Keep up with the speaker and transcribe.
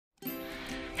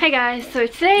Hey guys, so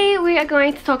today we are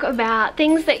going to talk about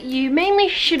things that you mainly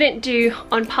shouldn't do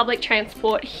on public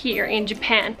transport here in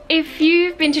Japan. If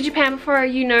you've been to Japan before,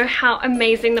 you know how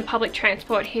amazing the public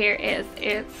transport here is.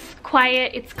 It's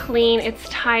quiet, it's clean, it's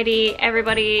tidy,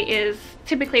 everybody is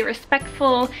typically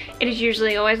respectful, it is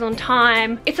usually always on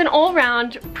time. It's an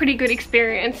all-round pretty good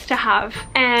experience to have,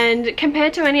 and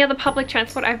compared to any other public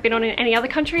transport I've been on in any other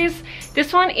countries,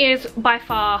 this one is by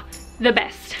far the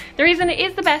best. The reason it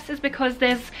is the best is because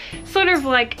there's sort of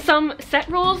like some set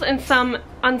rules and some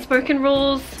unspoken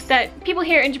rules that people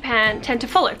here in Japan tend to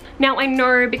follow. Now I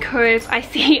know because I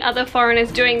see other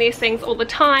foreigners doing these things all the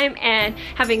time, and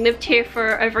having lived here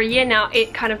for over a year now,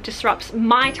 it kind of disrupts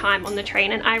my time on the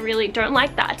train and I really don't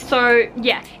like that. So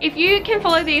yeah, if you can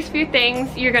follow these few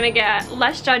things, you're gonna get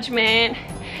less judgment,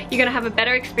 you're gonna have a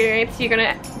better experience, you're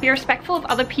gonna be respectful of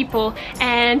other people,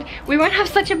 and we won't have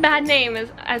such a bad name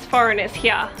as foreigners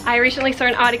here. I recently saw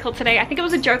an article today, I think it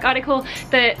was a joke article,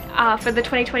 that for the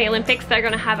 2020 Olympics they're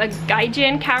gonna have a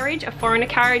gaijin carriage, a foreigner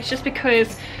carriage, just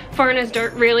because foreigners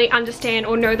don't really understand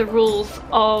or know the rules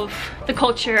of the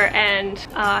culture and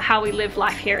how we live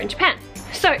life here in Japan.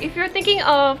 So if you're thinking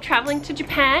of traveling to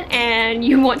Japan and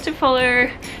you want to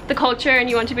follow the culture and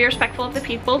you want to be respectful of the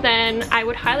people, then I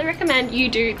would highly recommend you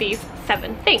do these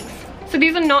 7 things. So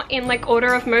these are not in like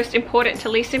order of most important to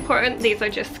least important, these are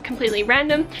just completely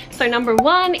random. So number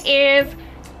 1 is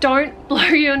don't blow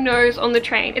your nose on the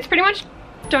train. It's pretty much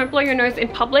don't blow your nose in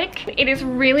public. It is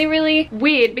really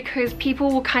weird because people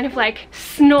will kind of like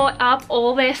snort up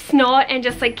all their snot and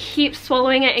just like keep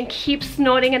swallowing it and keep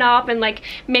snorting it up and like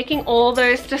making all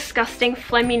those disgusting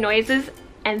phlegmy noises,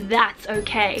 and that's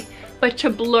okay. But to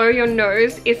blow your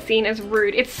nose is seen as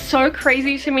rude. It's so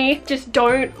crazy to me. Just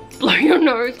don't blow your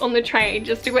nose on the train.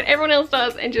 Just do what everyone else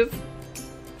does and just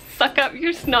suck up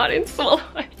your snot and swallow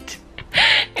it.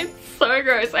 It's so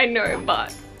gross, I know,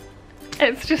 but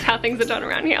it's just how things are done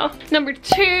around here. Number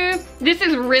 2, this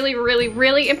is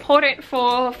really important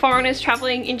for foreigners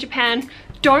traveling in Japan.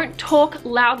 Don't talk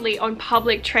loudly on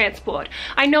public transport.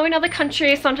 I know in other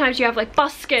countries sometimes you have like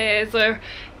buskers or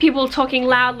people talking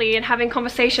loudly and having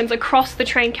conversations across the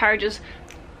train carriages.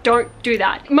 Don't do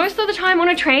that. Most of the time on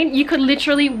a train you could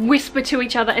literally whisper to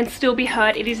each other and still be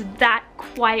heard. It is that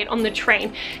quiet on the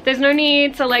train. There's no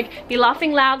need to like be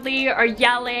laughing loudly or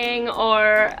yelling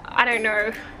or I don't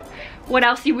know what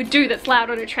else you would do that's loud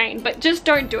on a train, but just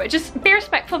don't do it. Just be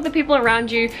respectful of the people around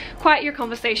you, quiet your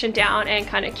conversation down and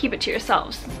kind of keep it to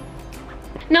yourselves.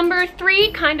 Number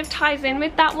 3 kind of ties in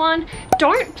with that one.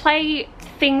 Don't play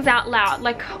things out loud,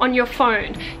 like on your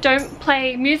phone. Don't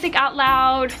play music out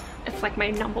loud. It's like my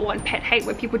number 1 pet hate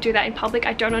when people do that in public.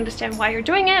 I don't understand why you're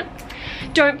doing it.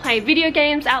 Don't play video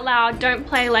games out loud. Don't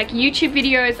play like YouTube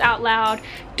videos out loud.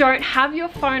 Don't have your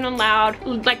phone on loud.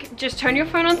 Like just turn your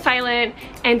phone on silent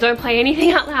and don't play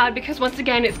anything out loud, because once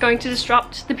again it's going to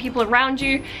disrupt the people around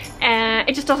you and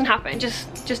it just doesn't happen. Just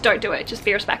don't do it. Just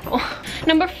be respectful.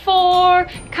 Number 4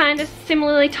 kind of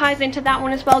similarly ties into that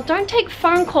one as well. Don't take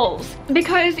phone calls,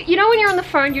 because you know when you're on the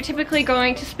phone you're typically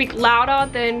going to speak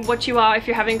louder than what you are if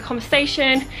you're having a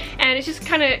conversation, and it's just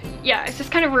kind of, yeah, it's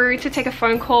just kind of rude to take a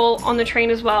phone call on the train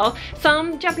as well.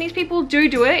 Some Japanese people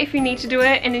do it if you need to do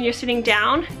it and then you're sitting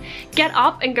down. Get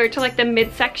up and go to like the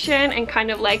midsection and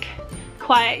kind of like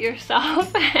quiet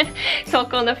yourself and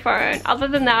talk on the phone. Other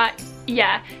than that,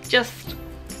 yeah, just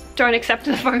don't accept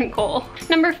the phone call.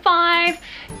 Number 5,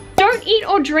 don't eat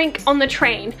or drink on the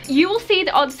train. You will see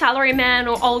the odd salaryman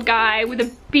or old guy with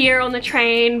a beer on the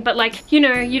train, but like, you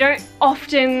know, you don't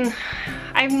often,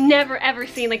 I've never ever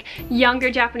seen like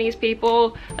younger Japanese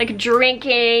people like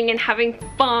drinking and having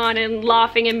fun and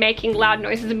laughing and making loud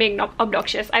noises and being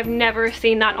obnoxious. I've never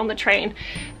seen that on the train.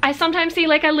 I sometimes see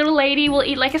like a little lady will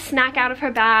eat like a snack out of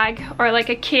her bag, or like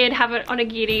a kid have it on a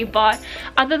giri, but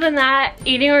other than that,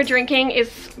 eating or drinking is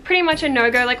pretty much a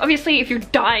no-go. Like obviously if you're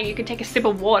dying you can take a sip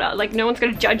of water, like no one's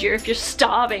gonna judge you. If you're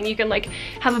starving you can like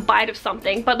have a bite of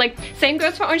something, but like same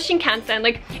goes for on Shinkansen.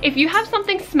 Like if you have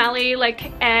something smelly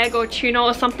like egg or tuna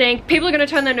or something, people are gonna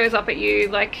turn their nose up at you.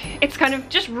 Like it's kind of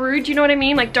just rude, you know what I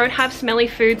mean? Like don't have smelly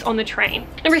foods on the train.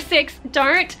 Number 6,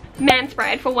 don't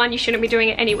manspread. For one, you shouldn't be doing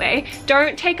it anyway.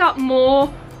 Don't take up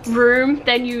more room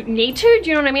than you need to, do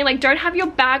you know what I mean? Like don't have your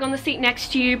bag on the seat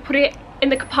next to you, put it in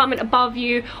the compartment above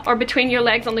you or between your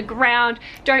legs on the ground.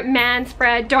 Don't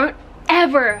manspread. Don't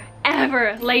ever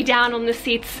lay down on the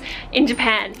seats in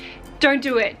Japan. Don't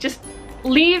do it. Just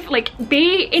leave, like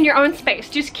be in your own space.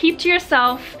 Just keep to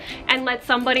yourself and let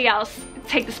somebody else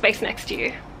take the space next to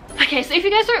you. Okay, so if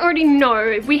you guys don't already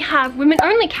know, we have women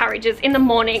only carriages in the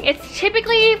morning. It's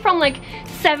typically from like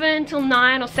 7 till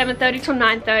 9 or 7:30 till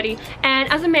 9:30,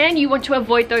 and as a man you want to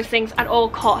avoid those things at all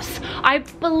costs. I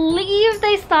believe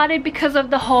they started because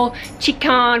of the whole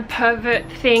chican pervert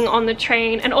thing on the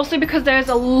train, and also because there's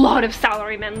a lot of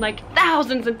salarymen, like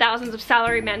thousands and thousands of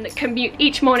salarymen that commute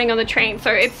each morning on the train.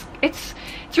 So it's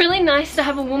really nice to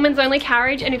have a woman's only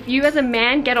carriage, and if you as a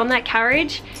man get on that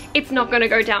carriage, it's not going to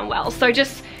go down well. So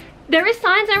just, there is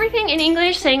signs and everything in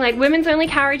English saying like women's only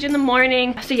carriage in the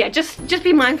morning. So yeah, just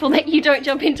be mindful that you don't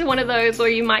jump into one of those or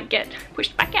you might get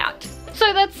pushed back out.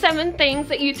 So that's 7 things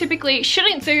that you typically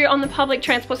shouldn't do on the public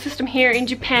transport system here in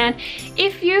Japan.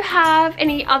 If you have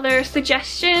any other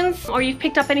suggestions or you've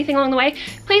picked up anything along the way,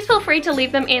 please feel free to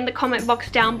leave them in the comment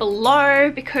box down below,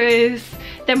 because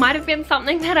there might have been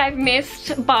something that I've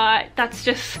missed, but that's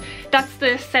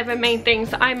the 7 main things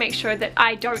that I make sure that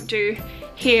I don't do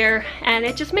here, and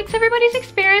it just makes everybody's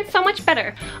experience so much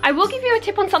better. I will give you a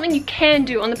tip on something you can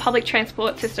do on the public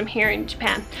transport system here in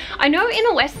Japan. I know in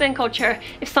a Western culture,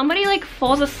 if somebody like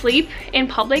falls asleep in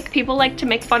public, people like to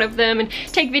make fun of them and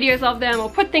take videos of them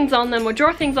or put things on them or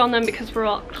draw things on them because we're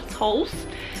all assholes.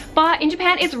 But in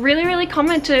Japan, it's really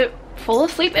common to fall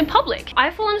asleep in public.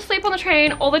 I've fallen asleep on the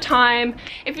train all the time.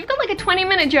 If you've got like a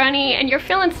 20-minute journey and you're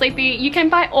feeling sleepy, you can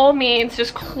by all means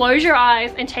just close your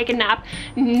eyes and take a nap.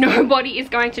 Nobody is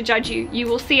going to judge you. You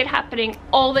will see it happening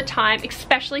all the time,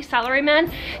 especially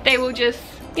salarymen. They will just,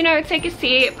 you know, take a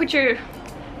seat,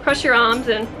 cross your arms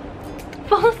and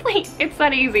fall asleep. It's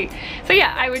that easy. So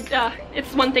yeah, I would,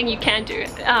 it's one thing you can do.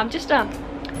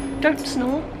 Don't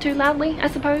snore too loudly, I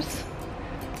suppose.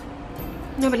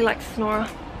 Nobody likes a snorer.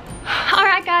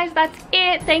 Alright guys, that's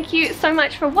it. Thank you so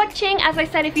much for watching. As I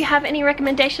said, if you have any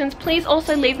recommendations, please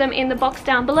also leave them in the box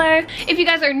down below. If you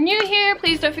guys are new here,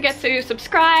 please don't forget to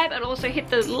subscribe and also hit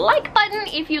the like button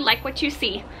if you like what you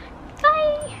see.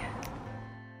 Bye!